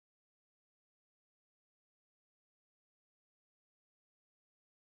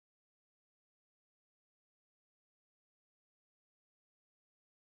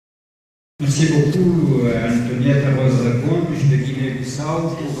Merci beaucoup Antonietta Rose-Raconte de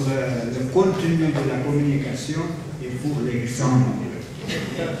Guinée-Bissau pour le contenu de la communication et pour l'exemple.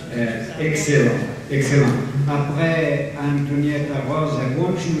 Excellent, excellent. Après Antonietta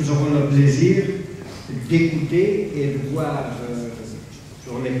Rose-Raconte, nous aurons le plaisir d'écouter et de voir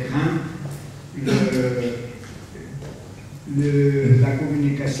sur l'écran la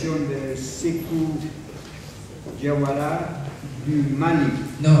communication de Sékou Diawara du Mali.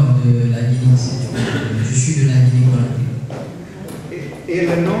 Non, de la Guinée. Je suis de la Guinée. Et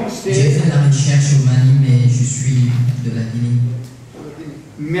le nom c'est... J'ai fait la recherche au Mali, mais je suis de la Guinée.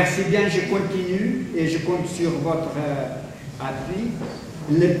 Merci bien, je continue et je compte sur votre appui.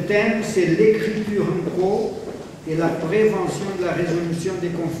 Le thème c'est l'écriture en pro et la prévention de la résolution des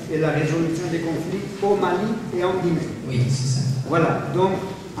conflits au Mali et en Guinée. Oui, c'est ça. Voilà, donc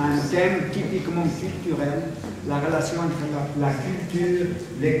un thème typiquement culturel, la relation entre la culture,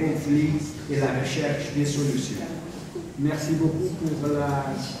 les conflits et la recherche des solutions. Merci beaucoup pour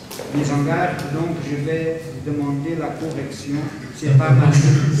la mise en garde. Donc je vais demander la correction. C'est pas mal,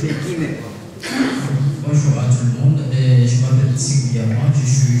 c'est Guinée. Bonjour à tout le monde, je m'appelle Sékou Diawara, je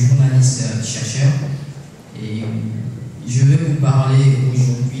suis journaliste chercheur et je vais vous parler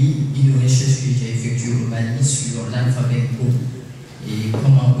aujourd'hui d'une recherche que j'ai effectuée au Mali sur l'alphabet O et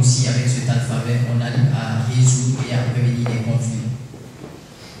comment aussi avec cet alphabet on arrive à résoudre et à prévenir les conflits.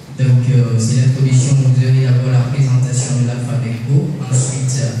 Donc c'est l'introduction, vous avez d'abord la présentation de l'alphabet O,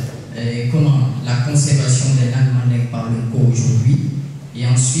 ensuite comment la conservation des langues mandingues par le co aujourd'hui. Et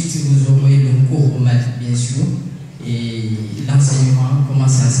ensuite, vous aurez le cours au Mali, bien sûr, et l'enseignement, comment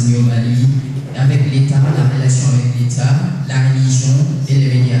s'enseigner au Mali, avec l'État, la relation avec l'État, la religion et les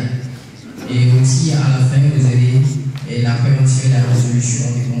médias. Et aussi, à la fin, vous avez la prévention et la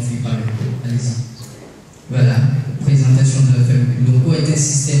résolution des conflits par le cours. Allez-y. Voilà, présentation de l'alphabet. Le cours est un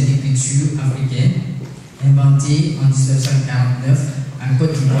système d'écriture africaine inventé en 1949 en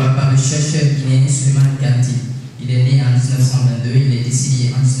Côte d'Ivoire par le chercheur guinéen Souleymane Kanté. Il est né en 1922, il est décédé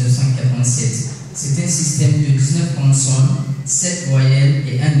en 1987. C'est un système de 19 consonnes, 7 voyelles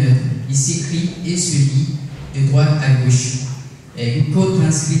et un neutre. Il s'écrit et se lit de droite à gauche. Et une code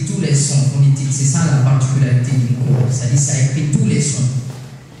transcrit tous les sons phonétiques. C'est ça la particularité d'une code. C'est-à-dire ça écrit tous les sons.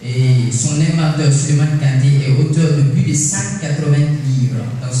 Et son inventeur, Souleymane Kanté, est auteur de plus de 180 livres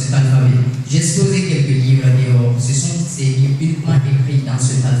dans cet alphabet. J'ai exposé quelques livres dehors. Ce sont ces livres uniquement écrits dans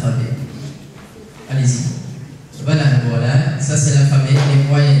cet alphabet. Allez-y. Voilà, ça c'est l'alphabet, les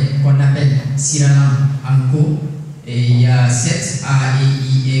voyelles qu'on appelle Siralam Anko, et il y a 7 A, E,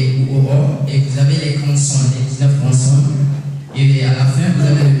 I, E, U, O, O, et vous avez les consonnes, les 19 consonnes, et à la fin vous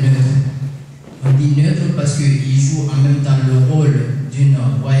avez le neutre. On dit neutre parce qu'il joue en même temps le rôle d'une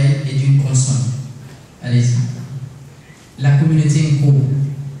voyelle et d'une consonne. Allez-y. La communauté Nko,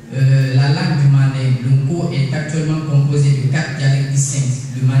 la langue du Manding, le Nko est actuellement composé de 4 dialectes distincts,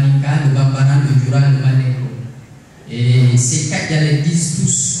 le Maninka, le Bambara, le Jura, le Mandingo. Et ces 4 dialectes disent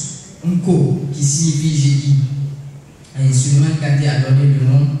tous Nko, qui signifie j'ai dit. Et Souleymane Kanté a donné le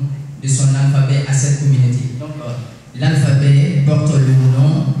nom de son alphabet à cette communauté. Donc l'alphabet porte le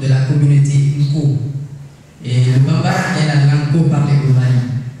nom de la communauté Nko. Et le Bambara est la langue parlée au Mali.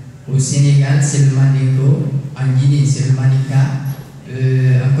 Au Sénégal, c'est le Mandingo. En Guinée, c'est le Manika.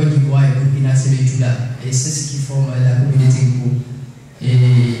 En Côte d'Ivoire et Burkina, c'est le Jula. Et c'est ce qui forme la communauté Nko.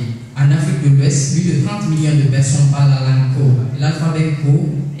 Et en Afrique de l'Ouest, plus de 30 millions de personnes parlent la langue Ko. L'alphabet Ko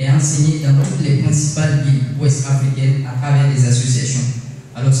est enseigné dans toutes les principales villes ouest-africaines à travers des associations.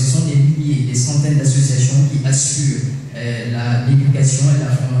 Alors ce sont des milliers, des centaines d'associations qui assurent l'éducation et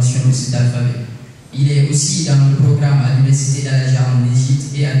la formation de cet alphabet. Il est aussi dans le programme à l'Université d'Al-Azhar en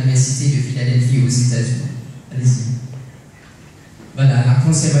Égypte et à l'Université de Philadelphie aux États-Unis. Allez-y. Voilà, la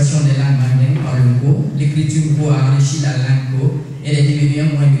conservation des langues mandingues par le Ko. L'écriture Ko a enrichi la langue Ko. Elle est devenue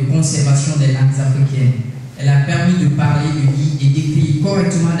un moyen de conservation des langues africaines. Elle a permis de parler, de lire et d'écrire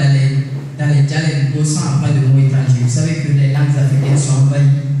correctement dans les dialectes Ko sans emprunt de mots étrangers. Vous savez que les langues africaines sont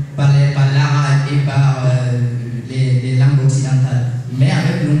envahies par l'arabe et par les langues occidentales. Mais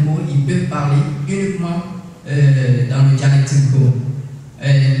avec le Ko, ils peuvent parler uniquement dans le dialecte Ko.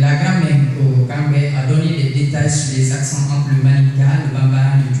 La grammaire Ko Kambé a donné des détails sur les accents entre le Manika, le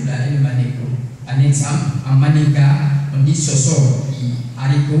Bambara, le Jula et le Maneko. Un exemple, en Manika, on dit soso,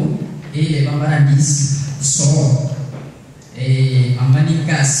 haricot, et les Bambara disent soro. Et en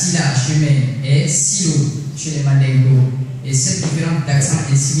Manika, sila, chemin, et silo chez les Mandingo. Et cette différence d'accent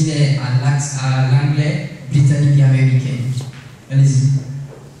est similaire à l'anglais britannique et américain. Allez-y.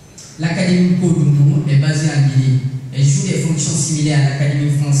 L'Académie Kodumou est basée en Guinée. Elle joue des fonctions similaires à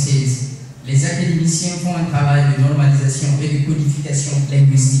l'Académie française. Les académiciens font un travail de normalisation et de codification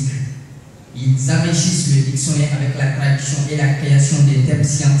linguistique. Ils enrichissent le dictionnaire avec la traduction et la création des termes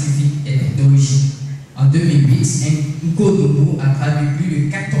scientifiques et technologiques. En 2008, Nkodogo a traduit plus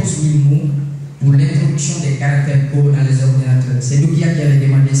de 14 000 mots pour l'introduction des caractères Go dans les ordinateurs. C'est Nokia qui avait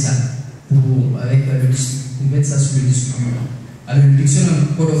demandé ça pour mettre ça sur le disque. Alors, le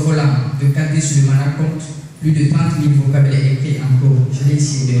dictionnaire Kodofola de Kanté Sulemana compte plus de 30 000 vocabulaires écrits en Go. Je l'ai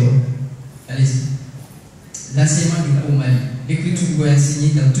ici au dehors. Allez-y. L'enseignement du cours au Mali. L'écriture Go est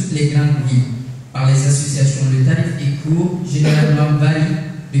enseignée dans toutes les grandes villes par les associations. Le tarif des cours généralement varie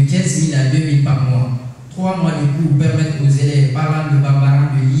de 15 000 à 2 000 par mois. 3 mois de cours permettent aux élèves parlant le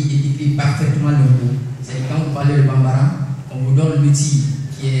bambara de lire et d'écrire parfaitement le cours. C'est quand vous parlez le bambara, on vous donne l'outil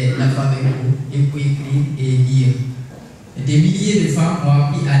qui est l'alphabet Go, et pour écrire et lire. Des milliers de femmes ont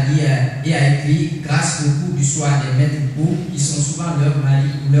appris à lire et à écrire grâce au cours du soir des maîtres Go qui sont souvent leurs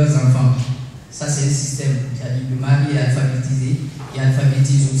maris ou leurs enfants. Ça, c'est le système. C'est-à-dire le mari est alphabétisé, qui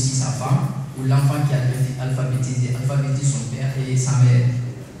alphabétise aussi sa femme, ou l'enfant qui est alphabétisé, alphabétise son père et sa mère.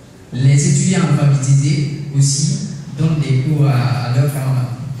 Les étudiants alphabétisés aussi donnent des cours à leurs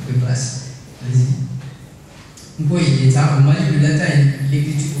camarades de classe. Allez-y. Au Mali, le latin est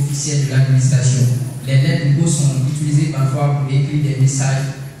l'écriture officielle de l'administration. Les lettres Go sont utilisées parfois pour écrire des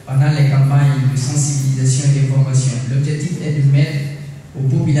messages pendant les campagnes de sensibilisation et d'information. L'objectif est de mettre aux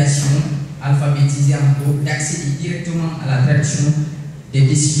populations alphabétisées en Go d'accéder directement à la traduction des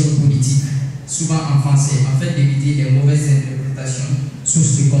décisions politiques, souvent en français, afin d'éviter les mauvaises interprétations,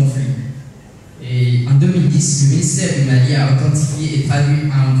 sources de conflits. Et en 2010, le ministère du Mali a authentifié et traduit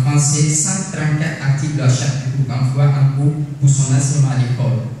en français 134 articles à chaque groupe d'emploi en Go pour son enseignement à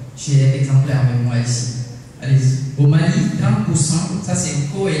l'école. J'ai l'exemplaire avec moi ici. Allez-y. Au Mali, 30%, ça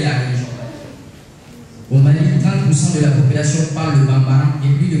c'est Go et la région. Au Mali, 30% de la population parle le bambara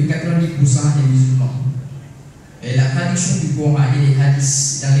et plus de 90% est musulman. Et la traduction du Coran et des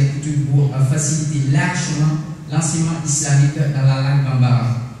hadiths dans l'écriture Go a facilité largement l'enseignement islamique dans la langue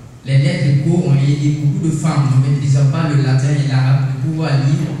bambara. Les lettres Go ont aidé beaucoup de femmes ne maîtrisant pas le latin et l'arabe de pouvoir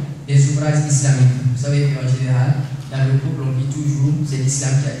lire des ouvrages islamiques. Vous savez qu'en général, dans le couple, on dit toujours c'est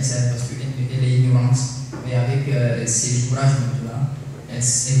l'islam qui a dit ça parce qu'elle est ignorante. Mais avec ces ouvrages là,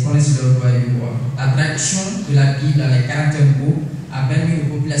 elles connaissent leur droit et devoir. La traduction de la Bible dans les caractères Go a permis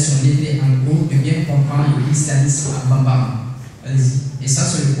aux populations lettrées en Go de bien comprendre le christianisme en bambara. Allez-y. Et ça,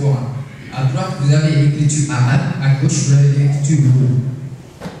 c'est le Coran. À droite, vous avez l'écriture arabe, à gauche, vous avez l'écriture Go.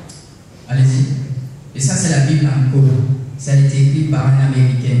 Allez-y. Et ça, c'est la Bible en Go. Ça a été écrit par un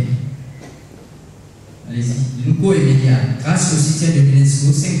Américain. Allez-y. Le Go est média. Grâce au soutien de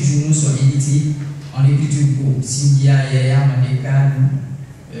l'UNESCO, 5 journaux sont édités en écriture Go. Sindia, Yaya, Madeka,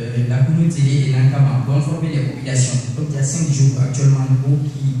 la communauté et l'Ankama pour informer les populations. Donc il y a 5 jours actuellement Go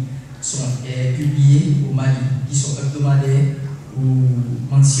qui sont publiés au Mali, qui sont hebdomadaires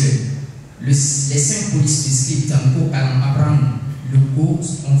ou mensuels. Les 5 polices du script en Go allant apprendre le Go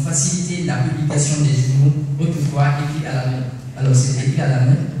ont facilité la publication des journaux, autrefois écrits à la main. Alors c'est écrit à la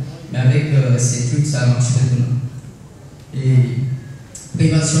main, mais avec ces trucs ça marche maintenant. Et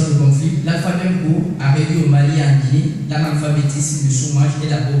prévention de conflit, l'alphabet Go a réduit au Mali et en Guinée l'analphabétisme, le chômage et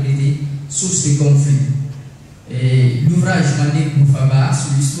la pauvreté, source de conflit. Et l'ouvrage Mandé Koufaba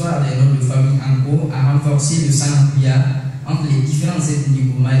sur l'histoire des noms de famille en Go a renforcé le Sanampuya entre les différentes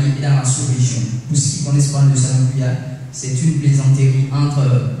ethnies au Mali et dans la sous-région. Pour ceux qui connaissent pas le Sanampuya, c'est une plaisanterie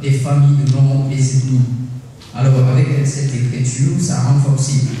entre des familles de noms et des ethnies. Alors avec cette écriture, ça a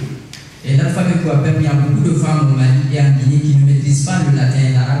renforcé. Et l'alphabet Go a permis à beaucoup de femmes au Mali et en Guinée qui ne maîtrisent pas le latin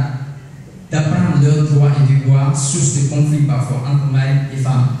et l'arabe d'apprendre leurs droits et devoirs, source de conflits parfois entre mari et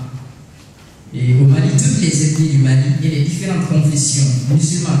femmes. Et au Mali, toutes les ethnies du Mali et les différentes confessions,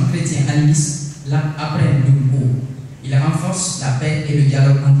 musulmans, chrétiens, animistes, apprennent le Go. Il renforce la paix et le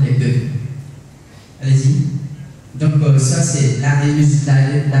dialogue entre les peuples. Allez-y. Donc ça c'est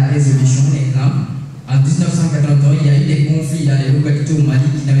la résolution, l'exemple. En 1991, il y a eu des conflits dans les localités au Mali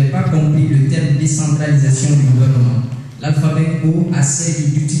qui n'avaient pas compris le terme décentralisation du gouvernement. L'alphabet Go a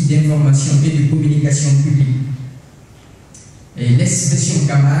servi d'outil d'information et de communication publique. Et l'expression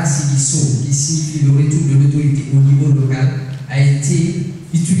Kamara Sidiso, qui signifie le retour de l'autorité au niveau local, a été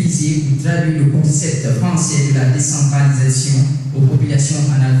utilisée pour traduire le concept français de la décentralisation aux populations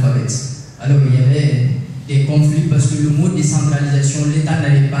analphabètes. Alors il y avait des conflits parce que le mot décentralisation, l'État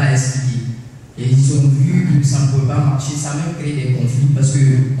n'allait pas expliquer. Et ils ont vu que ça ne pouvait pas marcher, ça a même créé des conflits parce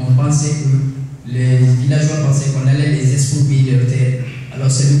qu'on pensait que les villageois pensaient qu'on allait les exproprier de leurs terres. Alors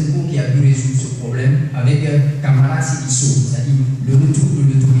c'est le groupe qui a pu résoudre ce problème avec Kamara Sidiso, c'est-à-dire le retour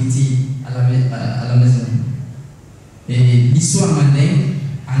de l'autorité à la maison. Et l'histoire mandingue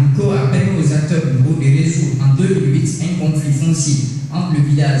encore a permis aux acteurs du Go de résoudre en 2008 un conflit foncier entre le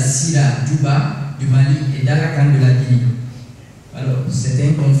village Sira Djouba du Mali et Darakan de la Guinée. Alors, c'était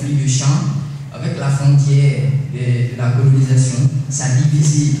un conflit de champs avec la frontière de la colonisation. Ça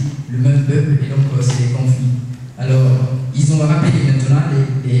divisait le même peuple et donc c'est des conflits. Alors, ils ont rappelé maintenant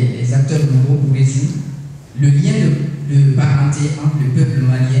les acteurs locaux pour résoudre le lien de parenté entre le peuple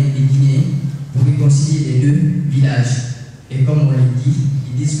malien et guinéen pour réconcilier les deux villages. Et comme on le dit,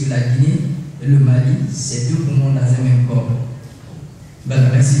 ils disent que la Guinée et le Mali, c'est deux poumons dans un même corps. Voilà,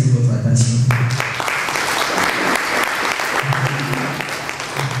 merci de votre attention.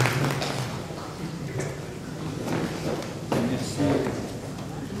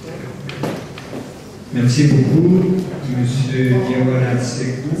 Merci beaucoup, M. Diawara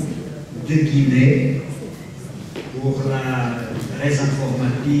Sékou de Guinée, pour la très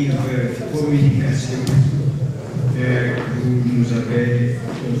informative communication que vous nous avez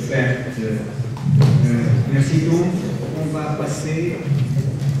offerte. Merci donc. On va passer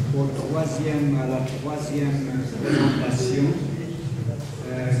à la troisième présentation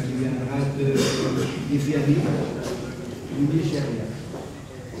qui viendra de Ifyali, du Nigeria.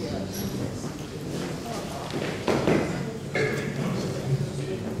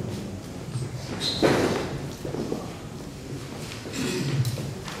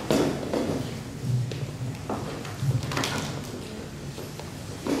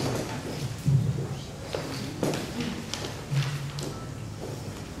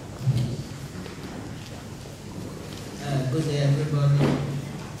 Good day, everybody.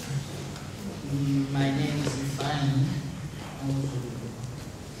 My name is Ifani.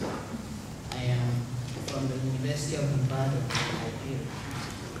 I am from the University of Ibadan, Nigeria.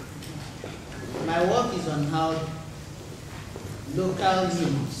 My work is on how local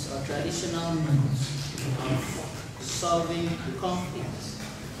means or traditional means of solving conflicts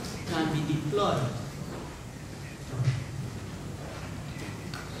can be deployed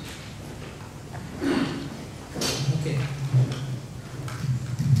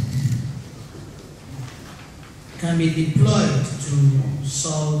to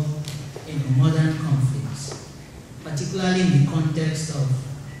solve modern conflicts, particularly in the context of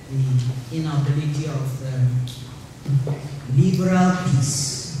the inability of liberal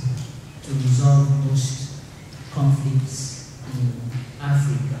peace to resolve most conflicts in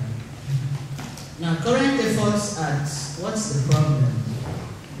Africa. Now, current efforts at, what's the problem?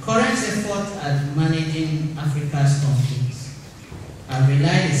 Current efforts at managing Africa's conflicts have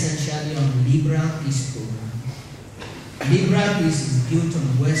relied essentially on the liberal peace program. Liberal peace is built on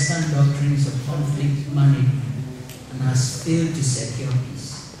Western doctrines of conflict management and has failed to secure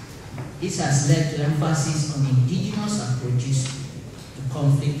peace. This has led to emphasis on indigenous approaches to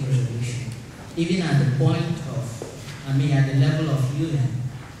conflict resolution, even at the point of, at the level of UN.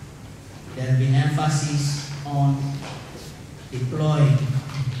 There has been emphasis on deploying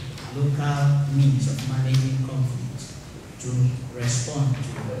local means of managing conflicts to respond to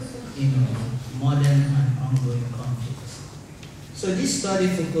modern and ongoing conflicts. So this study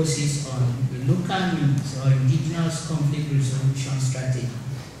focuses on the local means or indigenous conflict resolution strategy,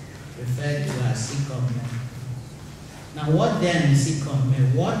 referred to as ICOME. Now, what then is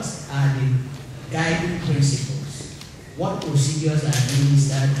ICOME? What are the guiding principles? What procedures are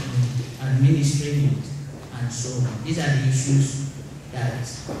administered in administering it, and so on? These are the issues that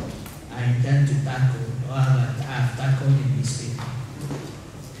I intend to tackle, or have tackled in this paper.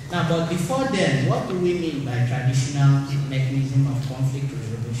 Now, but before then, what do we mean by traditional mechanism of conflict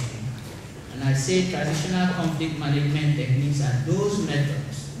resolution? And I say traditional conflict management techniques are those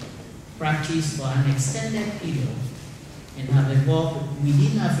methods practiced for an extended period and have evolved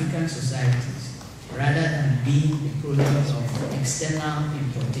within African societies rather than being the product of external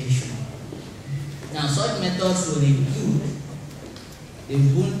importation. Now, such methods will include the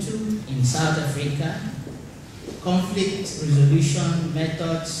Ubuntu in South Africa, conflict resolution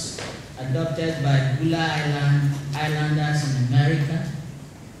methods adopted by Gula Islanders in America,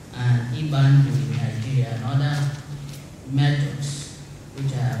 and Ibantu in Nigeria, and other methods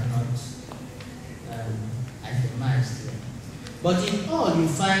which I have not itemized here. But in all, you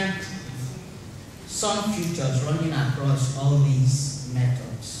find some features running across all these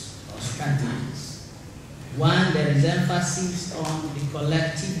methods or strategies. One, there is emphasis on the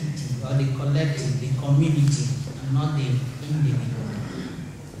collectivity or the collective, the community, and not the individual.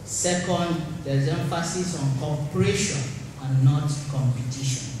 Second, there is emphasis on cooperation and not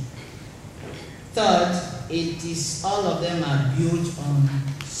competition. Third, all of them are built on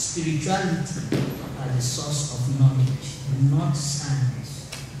spirituality as the source of knowledge, not science.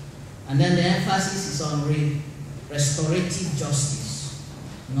 And then the emphasis is on restorative justice,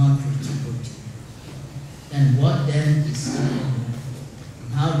 not retributive. Then what then is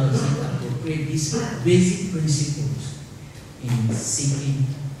how does it appropriate these basic principles in seeking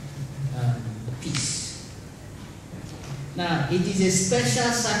peace. Now, it is a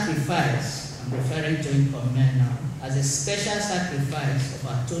special sacrifice, I'm referring to Ikomeh now, as a special sacrifice of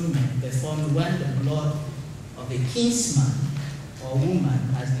atonement performed when the blood of a kinsman or woman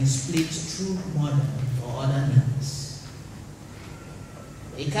has been split through murder or other means.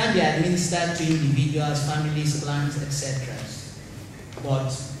 It can be administered to individuals, families, clans, etc. But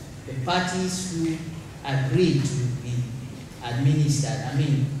the parties who agree to be administered,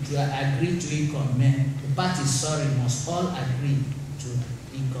 to agree to Ikomeh, the parties, must all agree to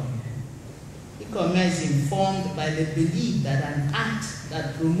Ikomeh. Ikomeh is informed by the belief that an act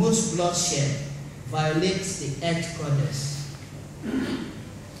that promotes bloodshed violates the Earth Goddess,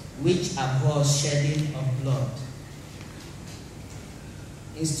 which abhors shedding of blood.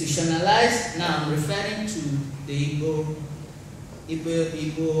 Institutionalized, now I'm referring to the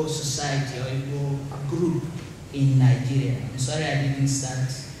Igbo society or Igbo group in Nigeria. I'm sorry I didn't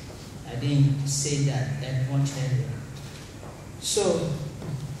say that much earlier. So,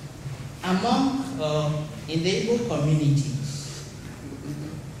 in the Igbo communities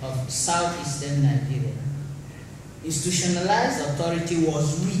of southeastern Nigeria, institutionalized authority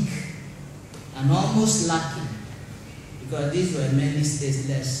was weak and almost lacking because these were mainly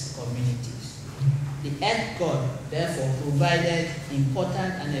stateless communities. The Earth God therefore provided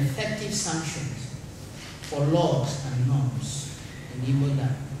important and effective sanctions for laws and norms in Igbo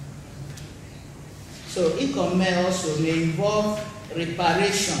land. So Ikomeh also may involve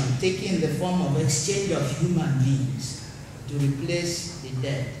reparation taking the form of exchange of human beings to replace the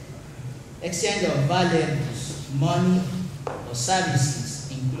dead, exchange of valuables, money, or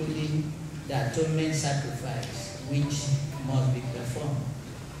services, including the atonement sacrifice, which must be performed.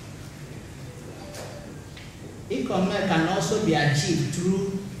 Ikomeh can also be achieved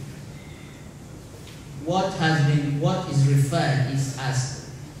through what is referred as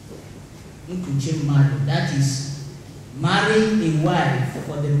Nkuche marriage, that is, marrying a wife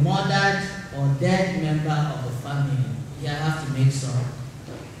for the murdered or dead member of the family. Here I have to make some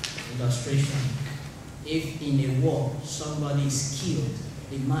illustration. If in a war somebody is killed,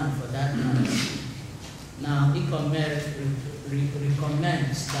 the man for that man. Now Ikomeh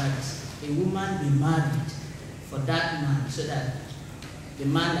recommends that a woman be married for that man, so that the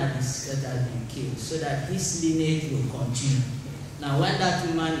man that has been killed, so that his lineage will continue. Now when that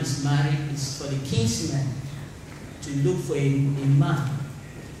woman is married, it's for the kinsman to look for a man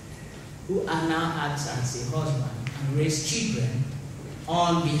who now acts as a husband and raise children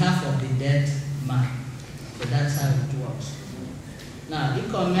on behalf of the dead man. So that's how it works. Now,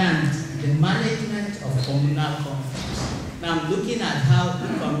 Ikomeh, the management of communal conflicts. Now I'm looking at how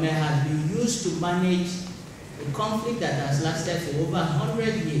Ikomeh has been used to manage a conflict that has lasted for over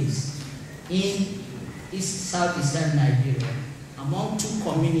 100 years in southeastern Nigeria among two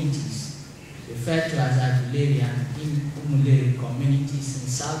communities referred to as Aguleri and Umuleri communities in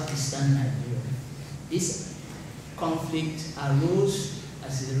southeastern Nigeria. This conflict arose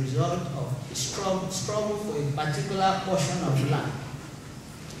as a result of a struggle for a particular portion of land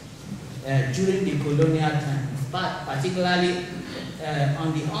during the colonial time, particularly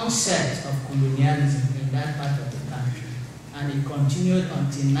on the onset of colonialism in that part of the country. And it continued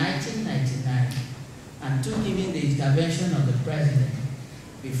until 1999, and took even the intervention of the president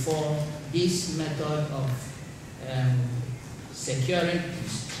before this method of securing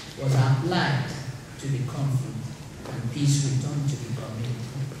peace was applied to the conflict and peace returned to the community.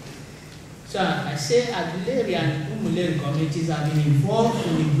 So I say Aguleri and Umuleri communities have been involved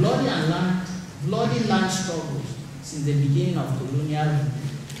in the bloody land struggles since the beginning of colonialism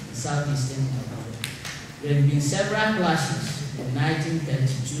in southeastern Nigeria. There have been several clashes in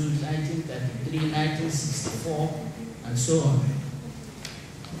 1932, 1933, 1964, and so on.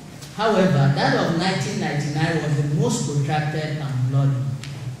 However, that of 1999 was the most protracted and bloody.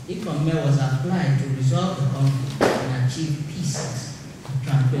 Ikomeh was applied to resolve the conflict and achieve peace and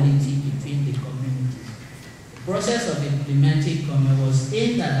tranquility between the communities. The process of implementing Ikomeh was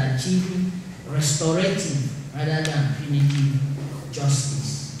aimed at achieving restorative rather than punitive justice.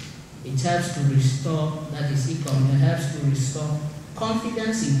 It helps to restore, that is, Ikomeh helps to restore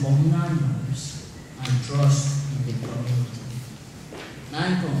confidence in communal norms and trust in the community. Now,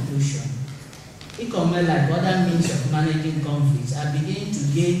 in conclusion, Ikomeh, like other means of managing conflicts, are beginning to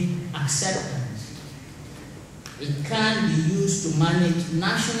gain acceptance. It can be used to manage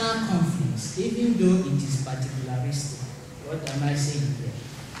national conflicts, even though it is particularistic. What am I saying here?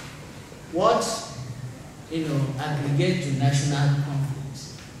 What, aggregate to national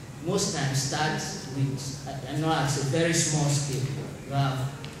conflicts most times starts with, at a very small scale. You have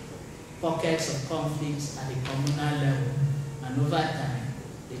pockets of conflicts at the communal level, and over time,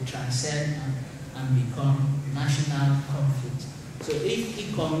 they transcend and become national conflicts. So if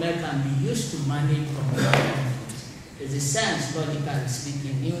e-commerce can be used to manage communal conflicts, there's a sense, logically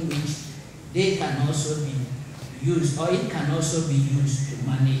speaking, in which they can also be used, or it can also be used to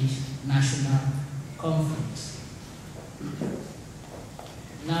manage national conflicts.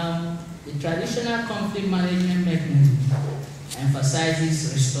 Now, the traditional conflict management mechanism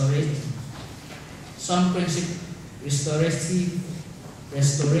emphasizes restorative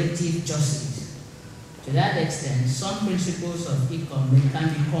justice. To that extent, some principles of e-commerce can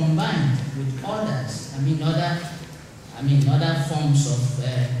be combined with others. Other forms of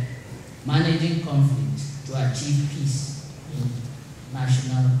managing conflict to achieve peace in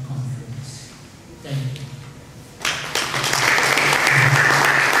national conflicts. Thank you.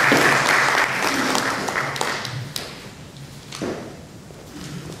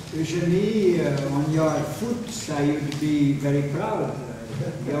 Usually, on your foot, I would be very proud.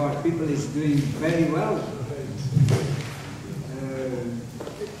 Your people is doing very well.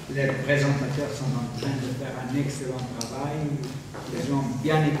 Les présentateurs sont en train de faire un excellent travail. Ils ont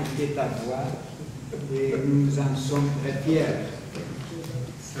bien écouté ta voix et nous en sommes très fiers.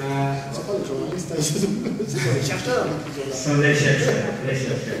 C'est pas les journalistes, c'est les chercheurs. Ce sont les chercheurs,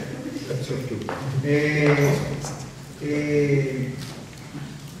 surtout.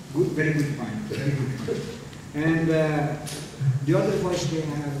 Very good point. And the other voice they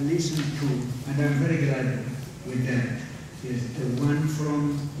have listened to, and I'm very glad with that, is the one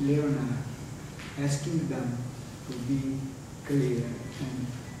from Leonard, asking them to be clear and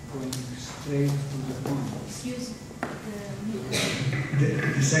going straight to the point. Excuse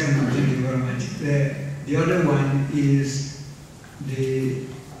The second one, thank you very much. The other one is the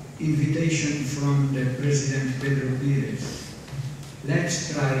invitation from the President Pedro Pires.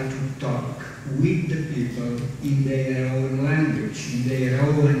 Let's try to talk with the people in their own language, in their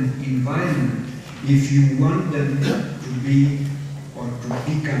own environment, if you want them to be or to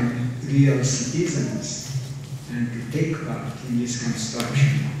become real citizens and to take part in this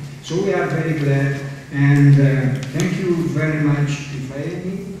construction. So we are very glad, and thank you very much,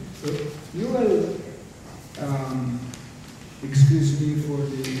 Tifayeni. You will excuse me for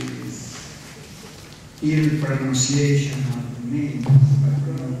this ill pronunciation of the name,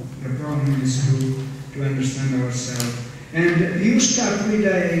 but the problem is to understand ourselves. And you start with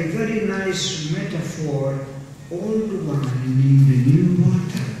a very nice metaphor, old wine in the new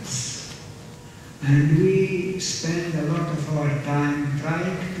bottles. And we spend a lot of our time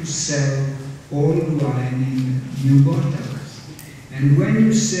trying to sell old wine in new bottles. And when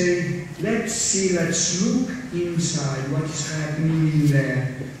you say, let's look inside what is happening in the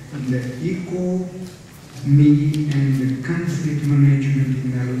economy and the conflict management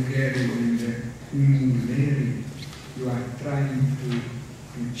in Algeria and the human area, you are trying to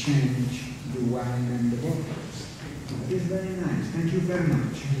change the wine and the bottles. It is very nice. Thank you very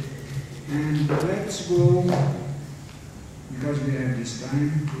much. And let's go, because we have this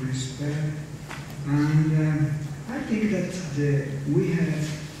time to respect. And I think that we have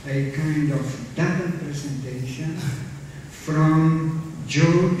a kind of double presentation from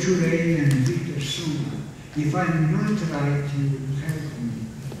Joe Touré and Victor Suma. If I'm not right, you will help me.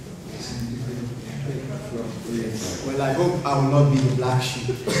 Well, I hope I will not be the black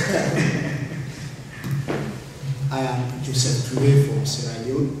sheep. I am Joseph Touré from Sierra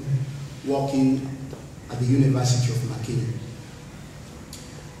Leone, working at the University of Makeni.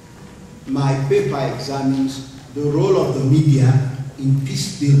 My paper examines the role of the media in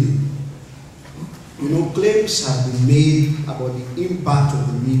peace building. You know, claims have been made about the impact of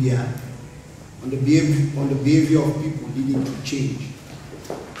the media on the behavior of people leading to change.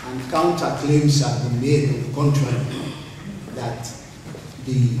 And counter-claims have been made on the contrary, that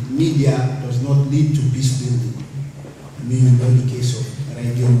the media does not lead to peace building. I mean, in the case of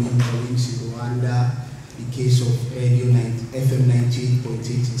Radio Minkolins in Rwanda, the case of Radio FM 98.8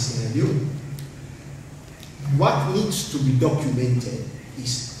 in Sierra Leone. What needs to be documented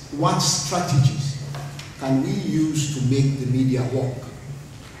is what strategies can we use to make the media work?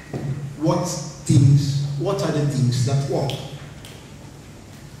 What are the things that work?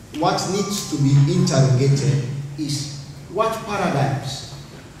 What needs to be interrogated is what paradigms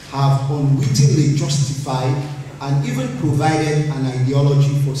have unwittingly justified and even provided an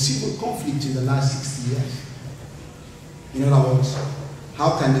ideology for civil conflict in the last 60 years. In other words,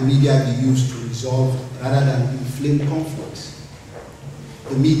 how can the media be used to resolve rather than inflame conflicts?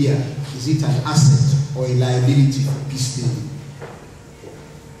 The media, is it an asset or a liability for peace building?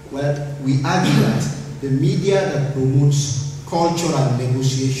 Well, we argue that the media that promotes cultural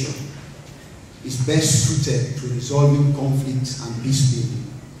negotiation is best suited to resolving conflicts and peace building.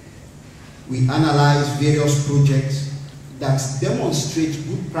 We analyze various projects that demonstrate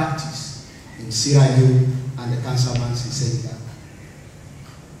good practice in Sierra Leone and the Casamance in Senegal.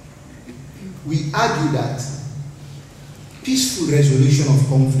 We argue that peaceful resolution of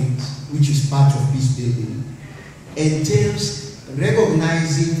conflict, which is part of peace building, entails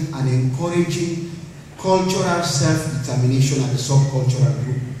recognizing and encouraging cultural self-determination at the subcultural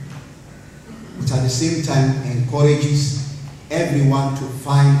group, which at the same time encourages everyone to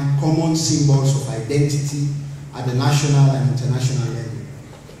find common symbols of identity at the national and international level.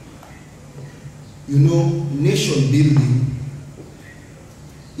 You know, nation building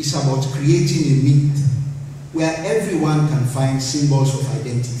is about creating a myth where everyone can find symbols of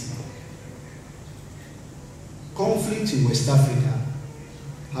identity. Conflicts in West Africa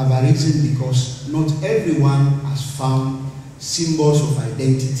have arisen because not everyone has found symbols of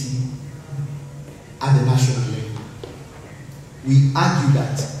identity at the national level. We argue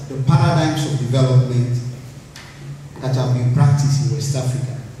that the paradigms of development that have been practiced in West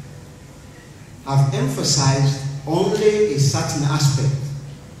Africa have emphasized only a certain aspect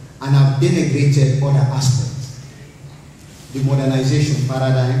and have denigrated other aspects. The modernization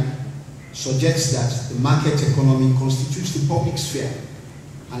paradigm suggests that the market economy constitutes the public sphere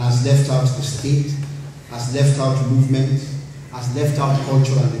and has left out the state, has left out movement, has left out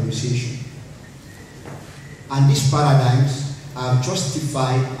cultural negotiation. And these paradigms have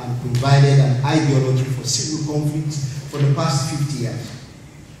justified and provided an ideology for civil conflicts for the past 50 years.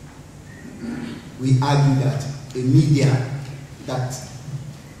 We argue that a media that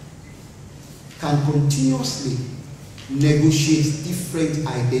can continuously negotiate different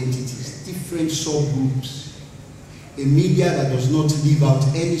identities, different subgroups, a media that does not leave out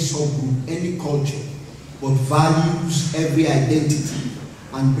any subgroup, any culture, but values every identity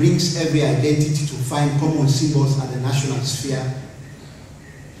and brings every identity to find common symbols at the national sphere,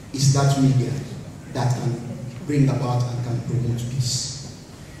 is that media that can bring about and can promote peace.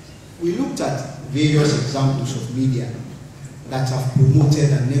 We looked at various examples of media that have promoted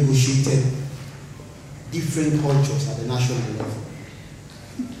and negotiated different cultures at the national level.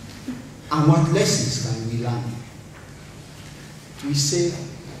 And what lessons can we learn? We say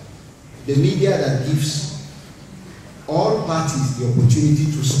the media that gives all parties the opportunity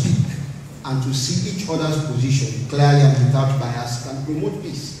to speak and to see each other's position clearly and without bias can promote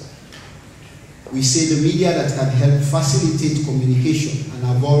peace. We say the media that can help facilitate communication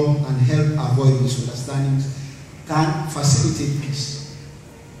and help avoid misunderstandings can facilitate peace.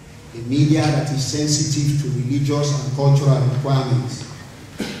 A media that is sensitive to religious and cultural requirements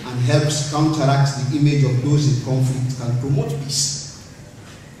and helps counteract the image of those in conflict can promote peace.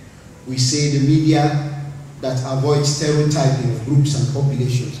 We say the media that avoids stereotyping of groups and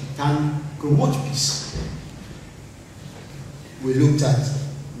populations can promote peace. We looked at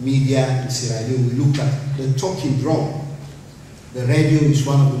media in Sierra Leone. We looked at the talking drum. The radio is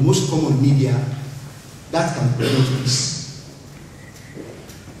one of the most common media that can promote peace.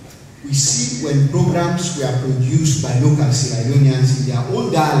 We see when programs were produced by local Sierra Leoneans in their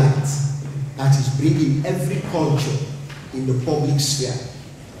own dialect, that is bringing every culture in the public sphere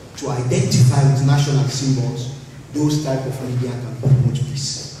to identify with national symbols, those type of media can promote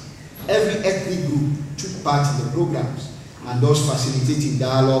peace. Every ethnic group took part in the programs and thus facilitating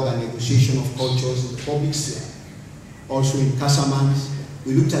dialogue and negotiation of cultures in the public sphere. Also in Casamance,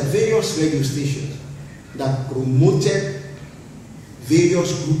 we looked at various radio stations that promoted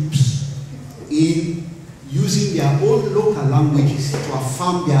various groups in using their own local languages to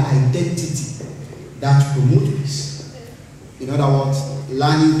affirm their identity that promote peace. In other words,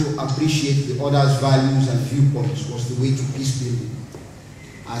 learning to appreciate the other's values and viewpoints was the way to peace building.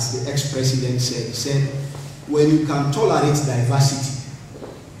 As the ex-president said, he said, when you can tolerate diversity,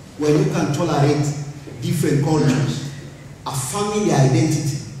 when you can tolerate different cultures, affirming their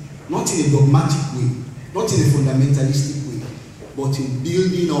identity, not in a dogmatic way, not in a fundamentalistic way, but in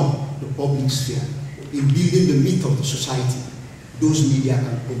building up the public sphere, in building the myth of the society, those media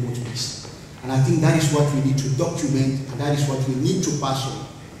can promote peace. And I think that is what we need to document, and that is what we need to pass on.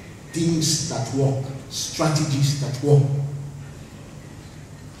 Things that work, strategies that work.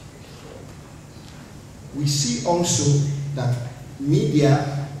 We see also that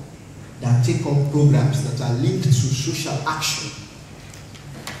media that take up programs that are linked to social action,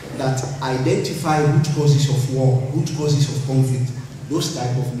 that identify root causes of war, root causes of conflict, those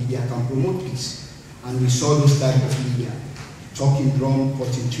type of media can promote peace. And we saw those type of media. Talking Drum,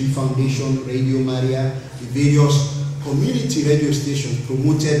 Cotton Tree Foundation, Radio Maria, the various community radio stations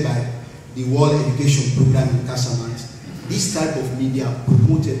promoted by the World Education Program in Casamance. this type of media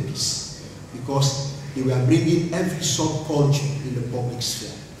promoted peace because they were bringing every subculture in the public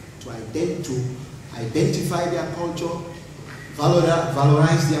sphere to identify their culture,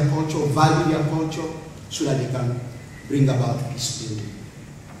 valorize their culture, value their culture, so that they can bring about peace building.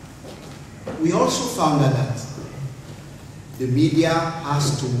 We also found out that the media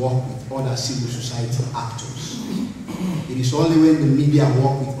has to work with other civil society actors. It is only when the media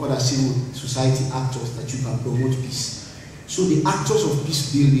work with other civil society actors that you can promote peace. So the actors of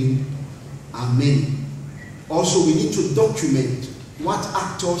peace building are many. Also, we need to document what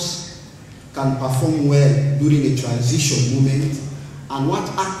actors can perform well during a transition moment and what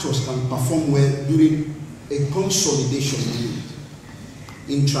actors can perform well during a consolidation moment.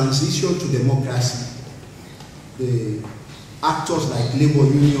 In transition to democracy, the actors like labor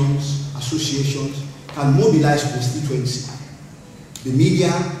unions, associations, can mobilize constituency. The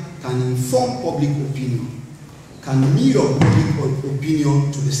media can inform public opinion, can mirror public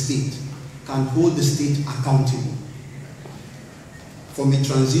opinion to the state, can hold the state accountable. From a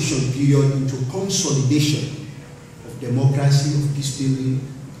transition period into consolidation of democracy, of peace building,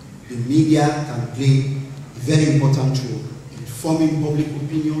 the media can play a very important role in forming public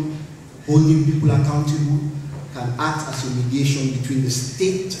opinion, holding people accountable, can act as a mediation between the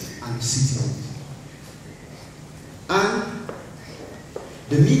state and the citizens. And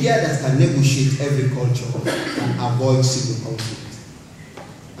the media that can negotiate every culture can avoid civil conflict.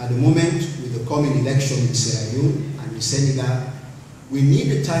 At the moment, with the coming election in Sierra Leone and in Senegal, we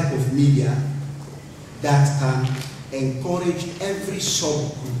need a type of media that can encourage every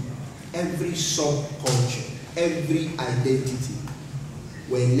subgroup, every subculture, every identity.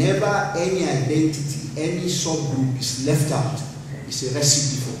 Whenever any identity, any subgroup is left out, it's a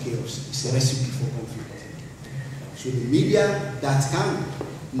recipe for chaos, it's a recipe for conflict. So the media that can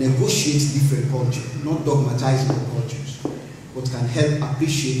negotiate different cultures, not dogmatizing the cultures, but can help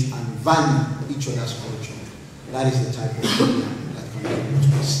appreciate and value each other's culture, that is the type of media that can help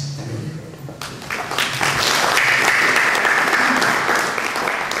to us.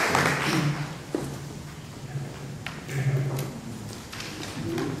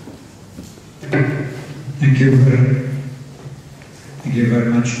 Thank you very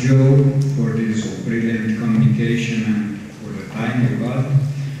much, Joe, for this brilliant communication and for the time you got.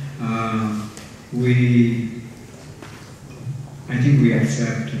 I think we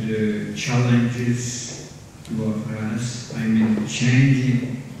accept the challenges to offer us. I mean,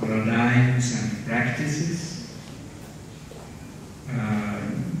 changing paradigms and practices.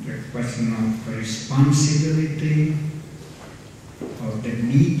 The question of responsibility of the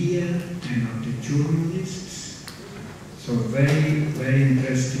media and of the journalists. So very, very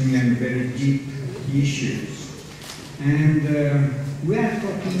interesting and very deep issues. And we are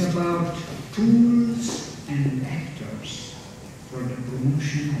talking about tools and actors for the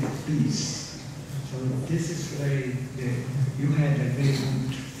promotion of peace. So this is very, you had a very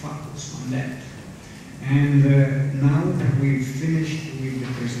good focus on that. And now we've finished with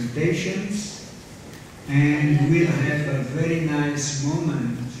the presentations, and we'll have a very nice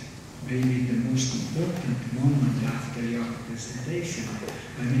moment, maybe the most important moment after your presentation.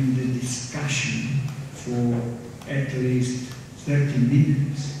 I mean, the discussion for at least 30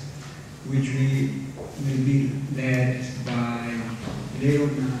 minutes, which will be led by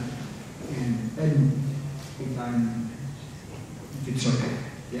Leonard and Edmund, if it's okay.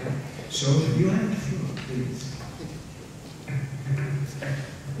 Yeah. So you have the floor, please.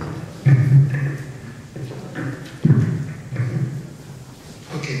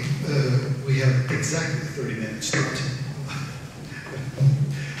 Okay, we have exactly 30 minutes.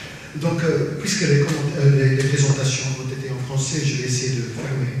 Donc, puisque les présentations ont été en français, je vais essayer de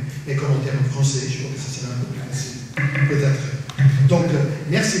faire mes commentaires en français. Je crois que ça sera un peu plus facile, peut-être. Donc,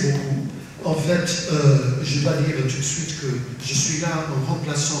 merci beaucoup. En fait, je vais dire tout de suite que je suis là en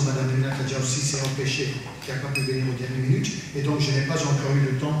remplaçant Mme Lena Kadjaoussi, s'est empêchée, qui n'a pas pu venir aux dernières minutes, et donc je n'ai pas encore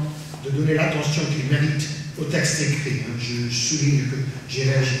eu le temps de donner l'attention qu'il mérite au texte écrit. Je souligne que j'ai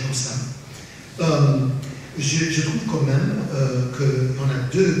réagi comme ça. Je trouve quand même qu'on a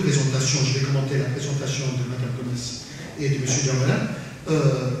deux présentations. Je vais commenter la présentation de Mme Gomez et de M. Diawara,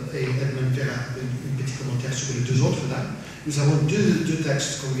 et elle-même fera un petit commentaire sur les deux autres là. Nous avons deux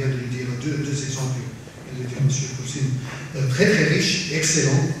textes, comme vient de le dire, deux exemples, de M. Koussine, très très riches,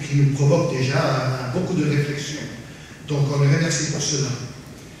 excellents, qui nous provoquent déjà beaucoup de réflexion. Donc on les remercie pour cela.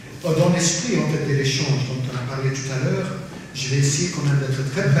 Dans l'esprit en fait de l'échange dont on a parlé tout à l'heure, je vais essayer quand même d'être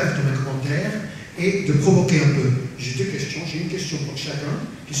très bref dans mes commentaires et de provoquer un peu. J'ai deux questions, j'ai une question pour chacun,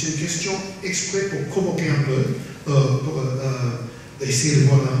 qui est une question exprès pour provoquer un peu, pour essayer de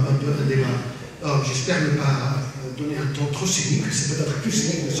voir un peu un débat. J'espère ne pas donner un ton trop cynique, c'est peut-être plus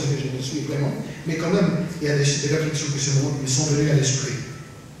cynique de ce que je ne suis vraiment, mais quand même, il y a des réflexions qui me sont venues à l'esprit.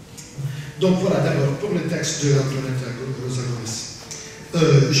 Donc voilà, d'abord, pour le texte de Antoinette Rosa-Gomez,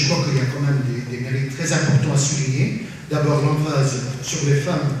 je crois qu'il y a quand même des mérites très importants à souligner. D'abord, l'emphase sur les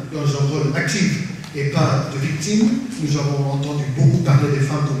femmes dans un rôle actif et pas de victimes. Nous avons entendu beaucoup parler des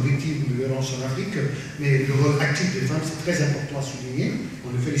femmes comme victimes de violences en Afrique, mais le rôle actif des femmes, c'est très important à souligner.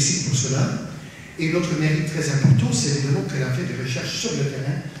 On le félicite pour cela. Et l'autre mérite très important, c'est évidemment qu'elle a fait des recherches sur le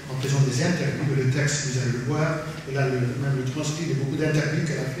terrain en faisant des interviews. Le texte, vous allez le voir, et là, même le transcrit de beaucoup d'interviews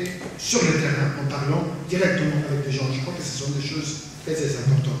qu'elle a fait sur le terrain en parlant directement avec des gens. Je crois que ce sont des choses très, très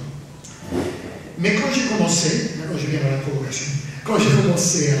importantes. Mais quand j'ai commencé, maintenant je viens à la provocation, quand j'ai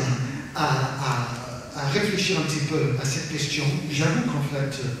commencé à réfléchir un petit peu à cette question, j'avoue qu'en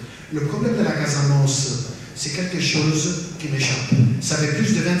fait, le problème de la Casamance, c'est quelque chose qui m'échappe. Ça fait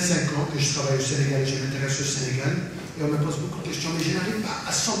plus de 25 ans que je travaille au Sénégal et je m'intéresse au Sénégal, et on me pose beaucoup de questions, mais je n'arrive pas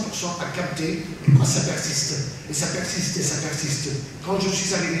à 100% à capter pourquoi ça persiste. Et ça persiste et ça persiste. Quand je suis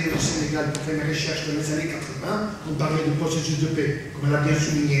arrivé au Sénégal pour faire mes recherches dans les années 80, on parlait du processus de paix, comme elle a bien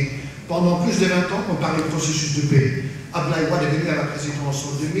souligné. Pendant plus de 20 ans, on parlait du processus de paix. Abdoulaye Wade est venu à la présidence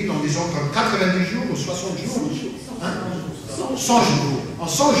en 2000 en disant qu'en 90 jours ou 60 jours, hein, 100 jours. En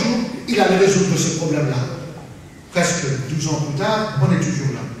 100 jours, il allait résoudre ce problème-là. Presque 12 ans plus tard, on est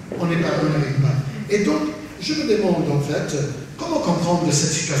toujours là. On n'arrive pas. Et donc, je me demande en fait, comment comprendre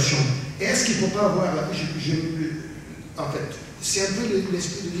cette situation? Et est-ce qu'il ne faut pas avoir... en fait, c'est un peu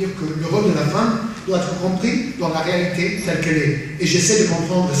l'esprit de dire que le rôle de la femme doit être compris dans la réalité telle qu'elle est. Et j'essaie de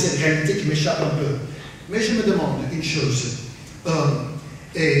comprendre cette réalité qui m'échappe un peu. Mais je me demande une chose.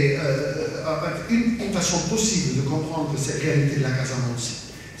 Une façon possible de comprendre cette réalité de la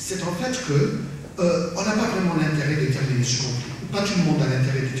Casamance, c'est en fait que on n'a pas vraiment l'intérêt de terminer ce conflit. Pas tout le monde a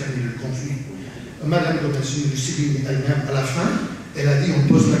l'intérêt de terminer le conflit. Madame Gomez le souligne elle-même à la fin, elle a dit, on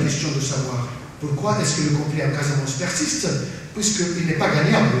pose la question de savoir pourquoi est-ce que le conflit en Casamance persiste, puisqu'il n'est pas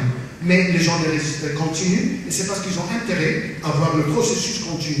gagnable. Mais les gens continuent, et c'est parce qu'ils ont intérêt à voir le processus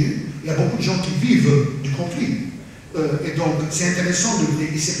continu. Il y a beaucoup de gens qui vivent du conflit. Et donc, c'est intéressant,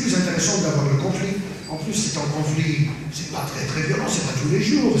 c'est plus intéressant d'avoir le conflit. En plus, c'est un conflit, c'est pas très très violent, c'est pas tous les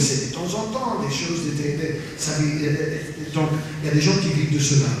jours, c'est de temps en temps, des choses, donc, il y a des gens qui vivent de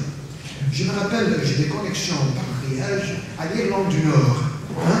cela. Je me rappelle, j'ai des connexions par mariage à l'Irlande du Nord.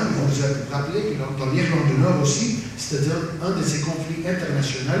 Hein, vous vous rappelez que dans l'Irlande du Nord aussi, c'était un de ces conflits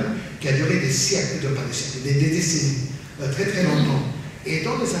internationaux qui a duré des siècles, pas des siècles, des décennies, très très longtemps. Et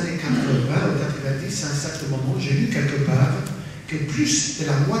dans les années 80 ou 90, à un certain moment, j'ai lu quelque part que plus de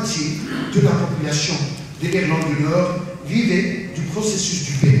la moitié de la population de l'Irlande du Nord vivait du processus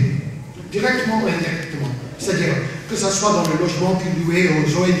du paix, directement ou indirectement. C'est-à-dire que ce soit dans le logement qu'ils louaient aux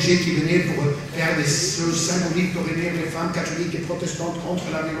ONG qui venaient pour faire des choses symboliques pour réunir les femmes catholiques et protestantes contre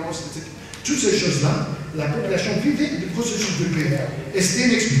la violence, etc. Toutes ces choses-là, la population vivait du processus de paix. Et c'était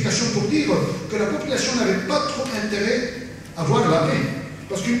une explication pour dire que la population n'avait pas trop intérêt à voir la paix.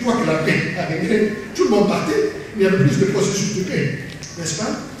 Parce qu'une fois que la paix arrivait, tout le monde partait, mais il y avait plus de processus de paix, n'est-ce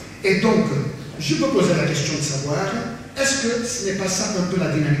pas? Et donc, je me posais la question de savoir, est-ce que ce n'est pas ça un peu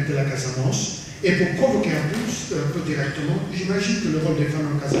la dynamique de la Casamance? Et pour provoquer un peu directement, j'imagine que le rôle des femmes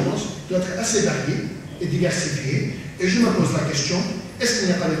en Casamance doit être assez varié et diversifié. Et je me pose la question, est-ce qu'il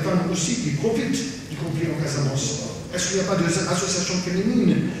n'y a pas des femmes aussi qui profitent du conflit en Casamance? Est-ce qu'il n'y a pas des associations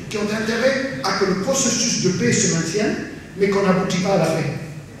féminines qui ont intérêt à que le processus de paix se maintienne, mais qu'on n'aboutit pas à la paix?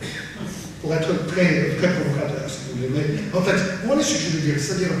 Pour être très, très provocateur, si vous voulez. Mais en fait, vous voyez ce que je veux dire?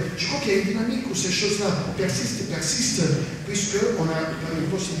 C'est-à-dire, je crois qu'il y a une dynamique où ces choses-là persistent, puisqu'on a une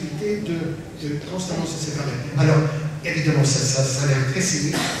possibilité de constamment se séparer. Alors, évidemment, ça a l'air très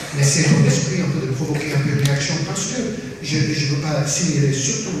cynique, mais c'est dans l'esprit un peu de provoquer un peu de réaction, parce que je ne veux pas signaler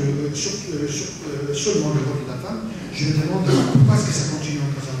seulement le rôle de la femme. Je me demande pourquoi est-ce que ça continue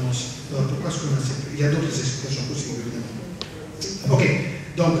en Casamance? Pourquoi est-ce qu'on a... Il y a d'autres explications possibles, évidemment. Ok.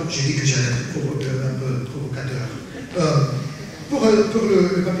 Donc, j'ai dit que j'allais être un peu provocateur. Pour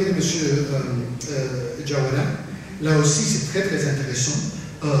le papier de M. Diawara, là aussi, c'est très très intéressant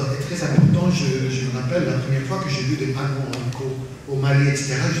et très important. Je me rappelle la première fois que j'ai lu des panneaux au Mali,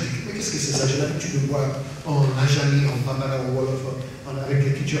 etc. Je dis, mais qu'est-ce que c'est ça? J'ai l'habitude de voir en Ajami, en Bambara, en Wolof, avec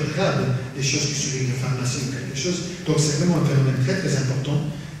l'écriture arabe, des choses qui soulignent la pharmacie ou quelque chose. Donc, c'est vraiment un phénomène très très important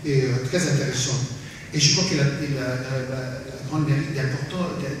et très intéressant. Et je crois qu'il a la grande mérite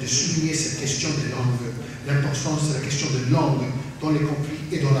de souligner cette question des langues, l'importance de la question de langue dans les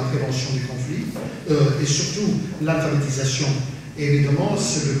conflits et dans la prévention du conflit, et surtout l'alphabétisation. Et évidemment,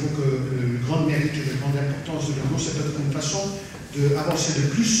 c'est le grand mérite et la grande importance de l'Europe, c'est peut-être une façon d'avancer de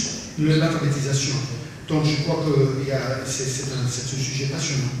plus l'alphabétisation. Donc je crois que c'est un sujet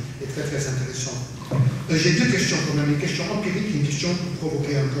passionnant et très très intéressant. J'ai deux questions quand même, une question empirique et une question pour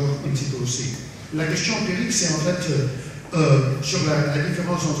provoquer encore un petit peu aussi. La question empirique, c'est en fait sur la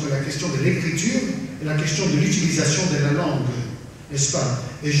différence entre la question de l'écriture et la question de l'utilisation de la langue, n'est-ce pas?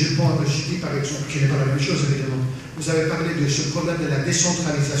 Et je dis par exemple, qui n'est pas la même chose évidemment, vous avez parlé de ce problème de la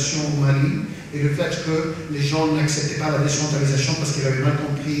décentralisation au Mali et le fait que les gens n'acceptaient pas la décentralisation parce qu'ils avaient mal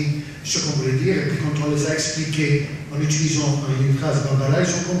compris ce qu'on voulait dire, et puis quand on les a expliqués en utilisant une phrase bambala,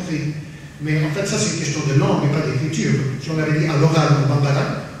 ils ont compris. Mais en fait, ça c'est une question de langue et pas d'écriture. Si on avait dit à l'oral en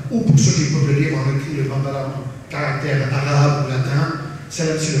bambala, ou pour ceux qui peuvent le lire, on écrit le bambala en caractère arabe ou latin, c'est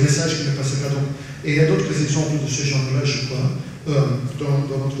le message qui ne passait pas. Donc. Et il y a d'autres exemples de ce genre-là, je crois,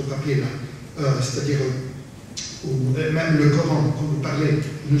 dans votre papier là. C'est-à-dire, même le Coran, quand vous parlez,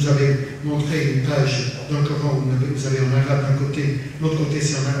 vous nous avez montré une page d'un Coran où vous avez en arabe d'un côté, l'autre côté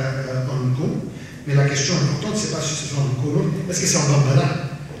c'est en Nko. Mais la question importante, c'est pas si c'est en Nko ou l'autre, est-ce que c'est en bambala?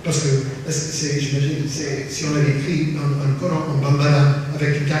 Parce que, j'imagine, si on avait écrit un Coran en bambala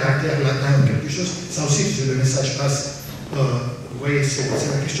avec un caractère latin ou quelque chose, ça aussi, le message passe. Vous voyez, c'est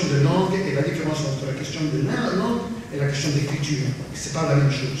la question de langue et la différence entre la question de la langue et la question d'écriture. C'est pas la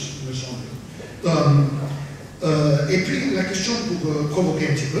même chose, il me semble. Et puis, la question pour provoquer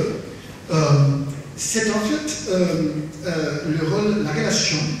un petit peu, c'est en fait le rôle, la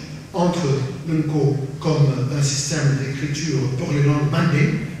relation entre l'UNCO comme un système d'écriture pour les langues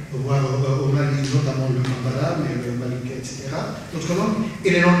mandées, voire au Mali, notamment le Mambala, mais le Malika, etc., d'autres langues,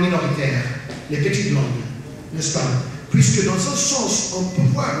 et les langues minoritaires, les petites langues, n'est-ce pas? Puisque dans un sens, on peut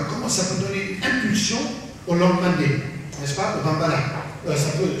voir comment ça peut donner une impulsion aux langues mandées, n'est-ce pas? Au Mambala.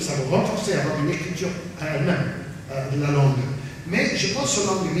 Ça va renforcer, avoir une écriture à elle-même de la langue. Mais je pense aux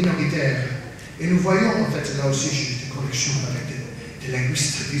langues minoritaires. Et nous voyons, en fait, là aussi, j'ai des connexions avec des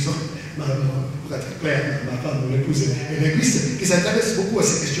linguistes, disons, pour être clair, ma femme, mon épouse est linguiste, qui s'intéressent beaucoup à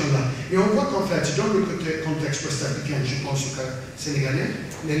ces questions-là. Et on voit qu'en fait, dans le contexte ouest-africain, je pense au cas sénégalais,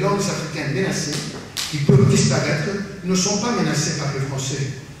 les langues africaines menacées, qui peuvent disparaître, ne sont pas menacées par le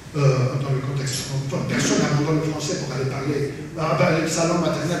français. Dans le contexte francophone. Personne n'abandonne le français pour aller parler, sa langue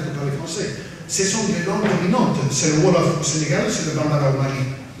maternelle pour parler français. Ce sont des langues dominantes. C'est le Wolof au Sénégal, c'est le Bambara au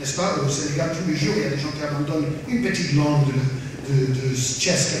Mali. N'est-ce pas? Au Sénégal, tous les jours, il y a des gens qui abandonnent une petite langue de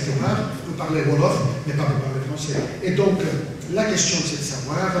chess quelque part pour parler Wolof, mais pas pour parler français. Et donc, la question, c'est de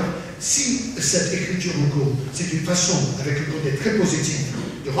savoir si cette écriture en cours, c'est une façon, avec un côté très positif,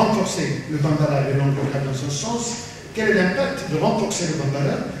 de renforcer le Bambara et les langues locales dans un sens. Quel est l'impact de renforcer le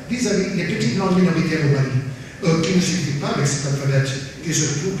Bambara vis-à-vis des petites langues minoritaires au Mali, qui ne suffit pas avec cet alphabet, qui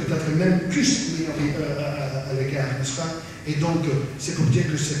se trouve peut-être même plus à l'écart, n'est-ce pas? Et donc, c'est pour dire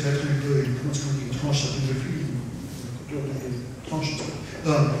que c'est peut-être un peu, comment est-ce qu'on dit, une tranche à double fil, une tranche,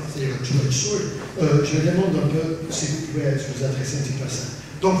 c'est-à-dire un two-edged sword. Je me demande un peu si vous pouvez vous adresser un petit peu à ça.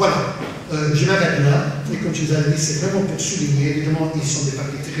 Donc voilà, je m'arrête là, et comme je vous ai dit, c'est vraiment pour souligner, évidemment, ils sont des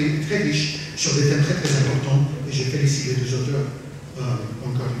papiers très, très riches sur des thèmes très très importants, et je félicite les deux auteurs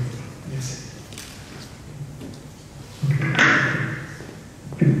encore une fois. Merci.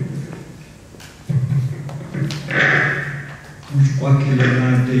 Je crois qu'il y a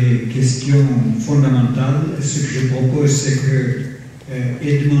des questions fondamentales. Ce que je propose, c'est que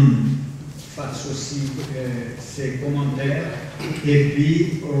Edmond fasse aussi ses commentaires et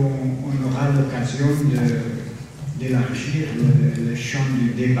puis on aura l'occasion d'élargir le champ du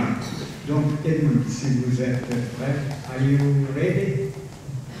débat. Donc Edmond, si vous êtes prêt, are you ready?